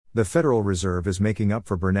The Federal Reserve is making up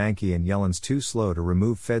for Bernanke and Yellen's too slow to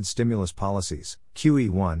remove Fed stimulus policies,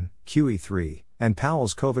 QE1, QE3, and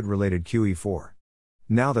Powell's COVID-related QE4.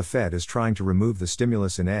 Now the Fed is trying to remove the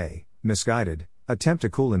stimulus in a misguided attempt to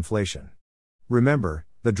cool inflation. Remember,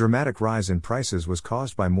 the dramatic rise in prices was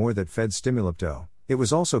caused by more than Fed stimulus. It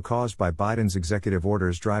was also caused by Biden's executive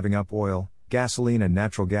orders driving up oil, gasoline and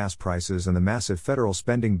natural gas prices and the massive federal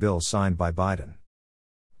spending bill signed by Biden.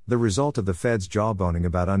 The result of the Fed's jawboning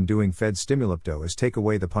about undoing Fed stimulus is take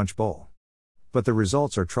away the punch bowl. But the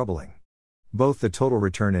results are troubling. Both the total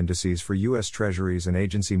return indices for U.S. Treasuries and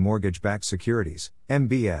agency mortgage-backed securities,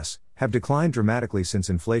 MBS, have declined dramatically since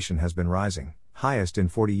inflation has been rising, highest in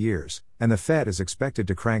 40 years, and the Fed is expected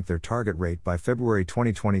to crank their target rate by February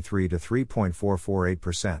 2023 to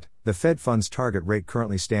 3.448%. The Fed funds target rate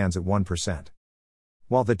currently stands at 1%.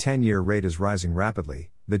 While the 10-year rate is rising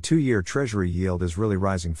rapidly, the 2-year Treasury yield is really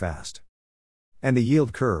rising fast. And the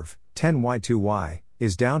yield curve, 10Y2Y,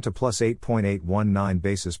 is down to plus 8.819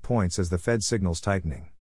 basis points as the Fed signals tightening.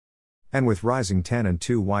 And with rising 10 and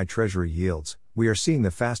 2Y Treasury yields, we are seeing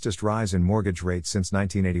the fastest rise in mortgage rates since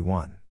 1981.